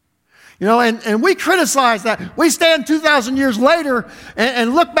 You know, and we criticize that. We stand 2,000 years later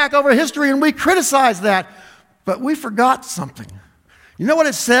and look back over history and we criticize that. But we forgot something. You know what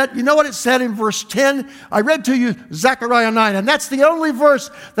it said? You know what it said in verse 10? I read to you Zechariah 9, and that's the only verse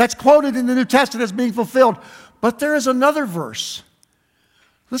that's quoted in the New Testament as being fulfilled. But there is another verse.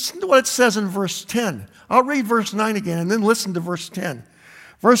 Listen to what it says in verse 10. I'll read verse 9 again, and then listen to verse 10.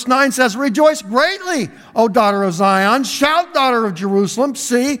 Verse 9 says, "Rejoice greatly, O daughter of Zion. Shout, daughter of Jerusalem.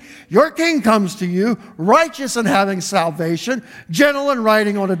 See, your king comes to you, righteous and having salvation, gentle and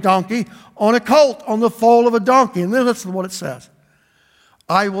riding on a donkey, on a colt, on the foal of a donkey." And then listen to what it says.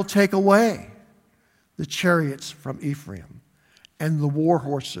 "I will take away the chariots from Ephraim and the war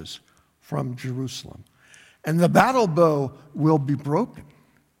horses from Jerusalem. And the battle bow will be broken.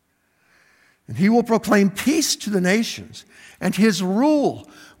 And he will proclaim peace to the nations. And his rule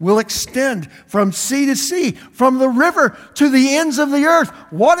will extend from sea to sea, from the river to the ends of the earth."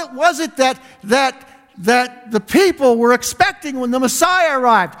 What was it that the people were expecting when the Messiah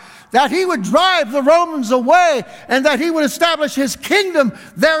arrived? That he would drive the Romans away, and that he would establish his kingdom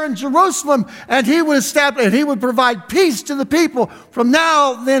there in Jerusalem, and he would provide peace to the people from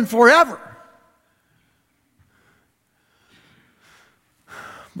now, then, forever.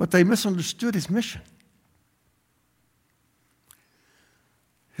 But they misunderstood his mission.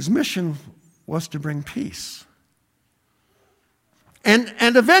 His mission was to bring peace. And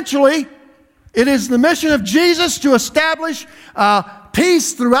eventually, it is the mission of Jesus to establish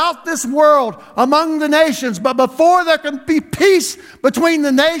peace throughout this world among the nations. But before there can be peace between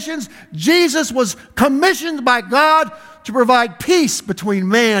the nations, Jesus was commissioned by God to provide peace between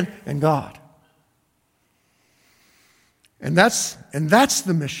man and God. And that's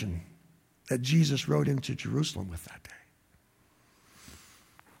the mission that Jesus rode into Jerusalem with that day.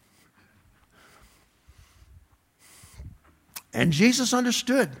 And Jesus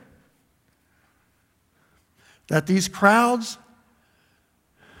understood that these crowds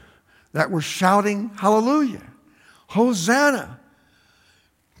that were shouting, hallelujah, Hosanna,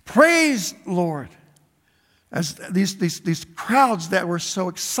 praise Lord, as these crowds that were so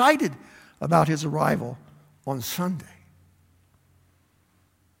excited about his arrival on Sunday,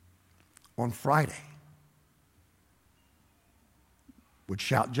 on Friday, would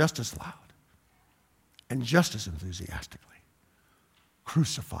shout just as loud and just as enthusiastically,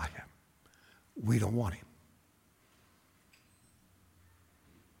 crucify him. We don't want him.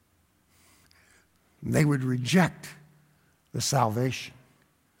 And they would reject the salvation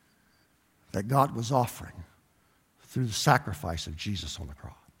that God was offering through the sacrifice of Jesus on the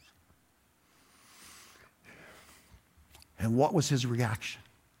cross. And what was his reaction?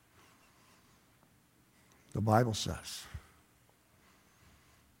 The Bible says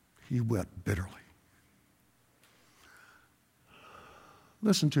he wept bitterly.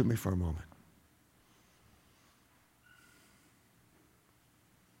 Listen to me for a moment.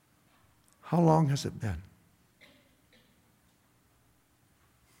 How long has it been?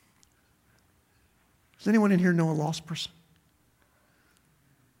 Does anyone in here know a lost person?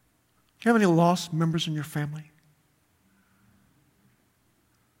 Do you have any lost members in your family?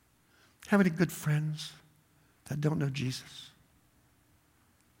 Have any good friends that don't know Jesus?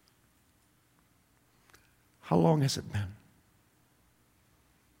 How long has it been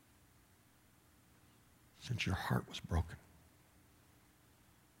since your heart was broken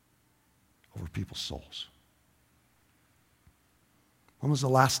over people's souls? When was the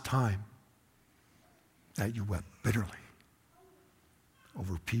last time that you wept bitterly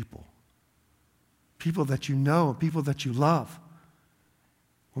over people that you know, people that you love?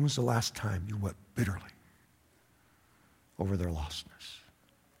 When was the last time you wept bitterly over their lostness?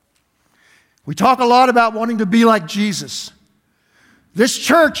 We talk a lot about wanting to be like Jesus. This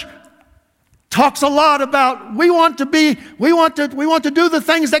church talks a lot about we want to do the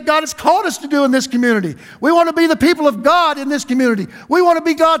things that God has called us to do in this community. We want to be the people of God in this community. We want to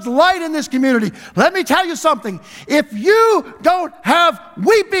be God's light in this community. Let me tell you something. If you don't have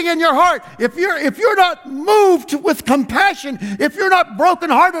weeping in your heart, if you're not moved with compassion, if you're not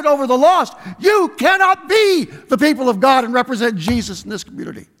brokenhearted over the lost, you cannot be the people of God and represent Jesus in this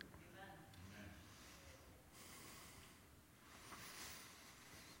community.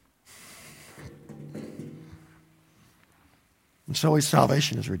 And so his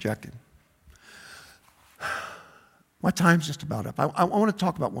salvation is rejected. My time's just about up. I want to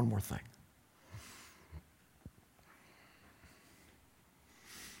talk about one more thing.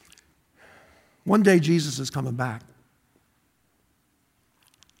 One day Jesus is coming back.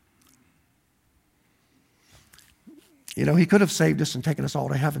 You know, he could have saved us and taken us all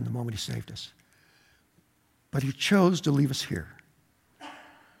to heaven the moment he saved us. But he chose to leave us here.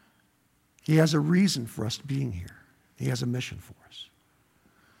 He has a reason for us being here. He has a mission for us.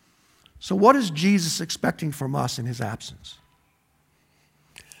 So what is Jesus expecting from us in his absence?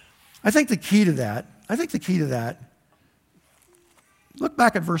 I think the key to that, look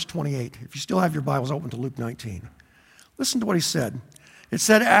back at verse 28. If you still have your Bibles open to Luke 19. Listen to what he said. It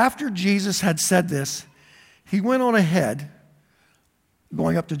said, after Jesus had said this, he went on ahead,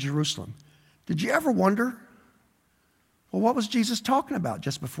 going up to Jerusalem. Did you ever wonder, well, what was Jesus talking about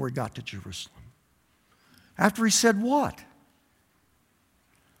just before he got to Jerusalem? After he said what?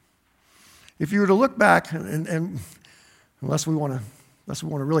 If you were to look back, and unless we want to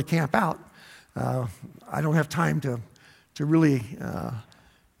really camp out, I don't have time to really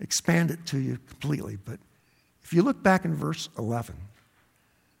expand it to you completely. But if you look back in verse 11,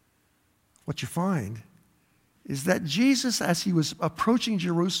 what you find is that Jesus, as he was approaching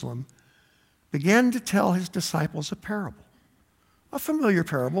Jerusalem, began to tell his disciples a parable, a familiar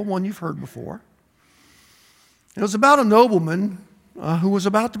parable, one you've heard before. It was about a nobleman who was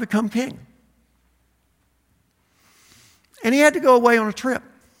about to become king. And he had to go away on a trip.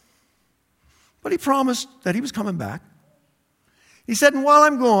 But he promised that he was coming back. He said, and while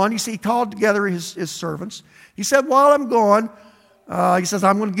I'm gone, he called together his servants. He said, while I'm gone, he says,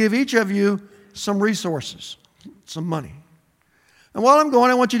 I'm going to give each of you some resources, some money. And while I'm gone,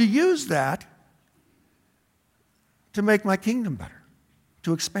 I want you to use that to make my kingdom better,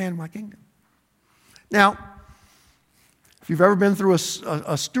 to expand my kingdom. Now, if you've ever been through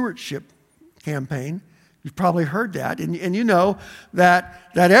a stewardship campaign, You've probably heard that. And you know that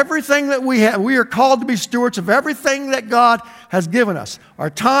everything that we have, we are called to be stewards of everything that God has given us. Our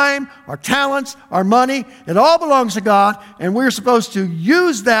time, our talents, our money, it all belongs to God. And we're supposed to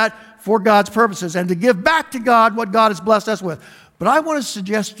use that for God's purposes and to give back to God what God has blessed us with. But I want to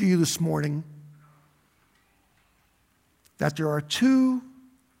suggest to you this morning that there are two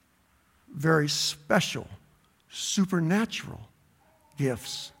very special, supernatural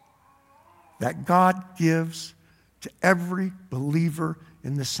gifts that God gives to every believer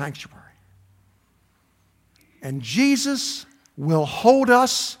in this sanctuary. And Jesus will hold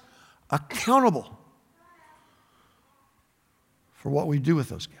us accountable for what we do with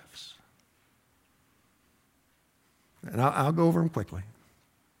those gifts. And I'll go over them quickly.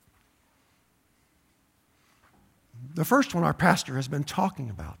 The first one our pastor has been talking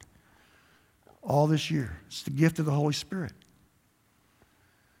about all this year. It's the gift of the Holy Spirit.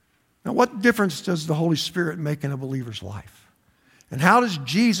 Now, what difference does the Holy Spirit make in a believer's life? And how does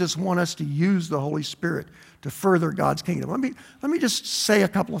Jesus want us to use the Holy Spirit to further God's kingdom? Let me just say a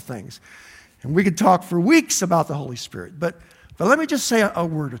couple of things. And we could talk for weeks about the Holy Spirit, but let me just say a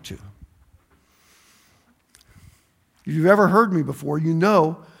word or two. If you've ever heard me before, you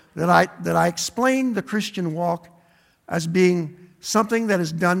know that I explain the Christian walk as being something that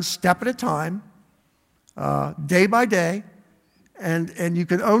is done step at a time, day by day, and you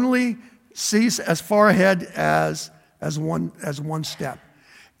can only see as far ahead as one step.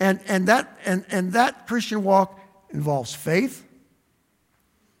 And that Christian walk involves faith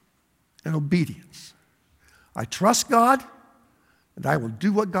and obedience. I trust God, and I will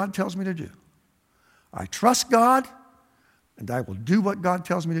do what God tells me to do. I trust God, and I will do what God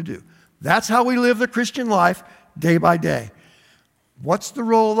tells me to do. That's how we live the Christian life day by day. What's the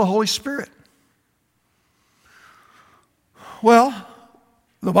role of the Holy Spirit? Well,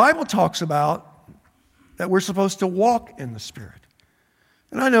 the Bible talks about that we're supposed to walk in the Spirit.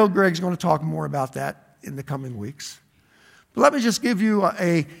 And I know Greg's going to talk more about that in the coming weeks. But let me just give you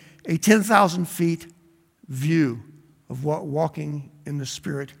a 10,000 feet view of what walking in the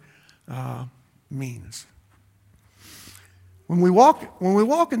Spirit means. When we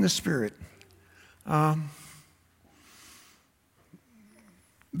walk in the Spirit, the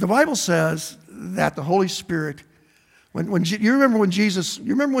Bible says that the Holy Spirit, you remember when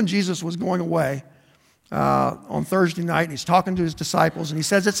Jesus was going away on Thursday night, and he's talking to his disciples, and he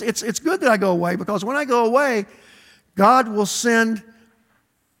says, it's good that I go away, because when I go away, God will send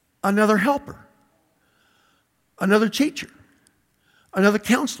another helper, another teacher, another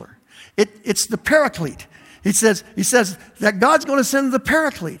counselor. It's the Paraclete. He says that God's going to send the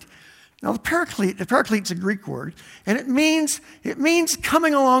Paraclete. Now, the Paraclete's a Greek word, and it means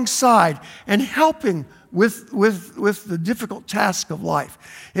coming alongside and helping with the difficult task of life.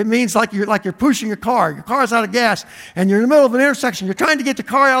 It means like you're pushing your car. Your car's out of gas, and you're in the middle of an intersection. You're trying to get the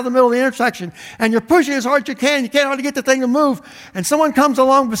car out of the middle of the intersection, and you're pushing as hard as you can. You can't hardly get the thing to move, and someone comes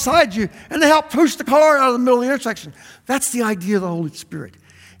along beside you, and they help push the car out of the middle of the intersection. That's the idea of the Holy Spirit.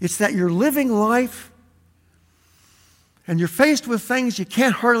 It's that you're living life, and you're faced with things you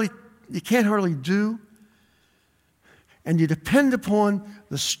can't hardly do, and you depend upon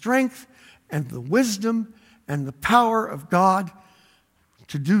the strength and the wisdom and the power of God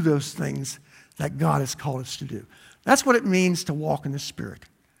to do those things that God has called us to do. That's what it means to walk in the Spirit.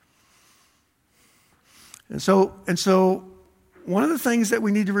 And so one of the things that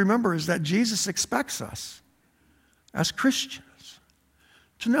we need to remember is that Jesus expects us as Christians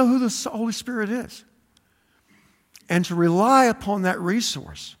to know who the Holy Spirit is and to rely upon that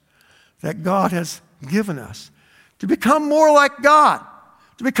resource that God has given us to become more like God,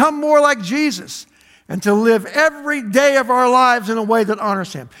 to become more like Jesus, and to live every day of our lives in a way that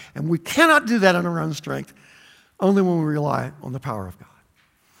honors Him. And we cannot do that in our own strength, only when we rely on the power of God.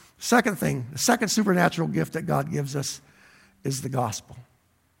 Second thing, the second supernatural gift that God gives us is the gospel.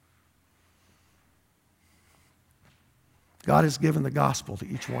 God has given the gospel to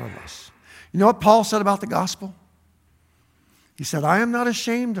each one of us. You know what Paul said about the gospel? He said, I am not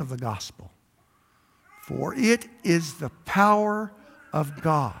ashamed of the gospel, for it is the power of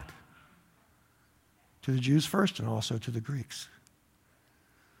God to the Jews first and also to the Greeks.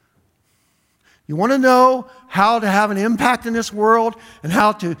 You want to know how to have an impact in this world and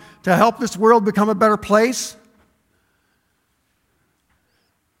how to help this world become a better place?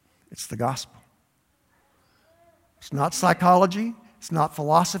 It's the gospel. It's not psychology. It's not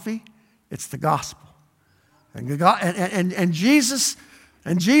philosophy. It's the gospel. And Jesus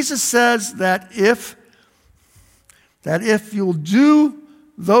says that if you'll do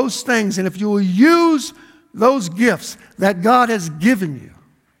those things and if you will use those gifts that God has given you,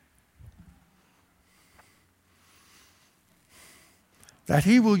 that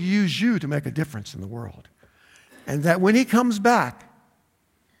he will use you to make a difference in the world. And that when he comes back,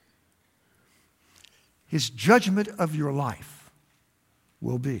 his judgment of your life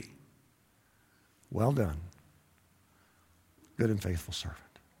will be, well done, good and faithful servant.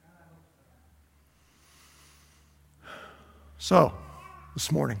 So,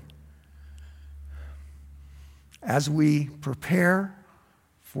 this morning, as we prepare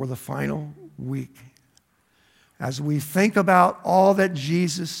for the final week, as we think about all that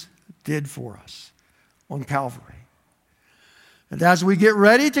Jesus did for us on Calvary, and as we get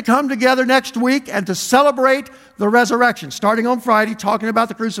ready to come together next week and to celebrate the resurrection, starting on Friday, talking about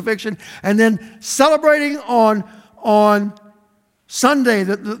the crucifixion, and then celebrating on Sunday,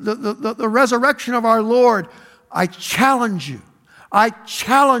 the resurrection of our Lord, I challenge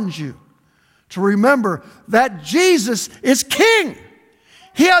you to remember that Jesus is King.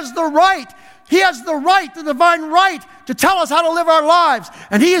 He has the right, the divine right to tell us how to live our lives.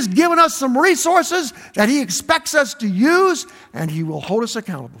 And he has given us some resources that he expects us to use, and he will hold us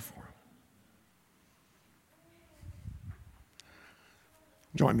accountable for them.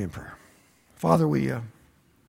 Join me in prayer. Father, we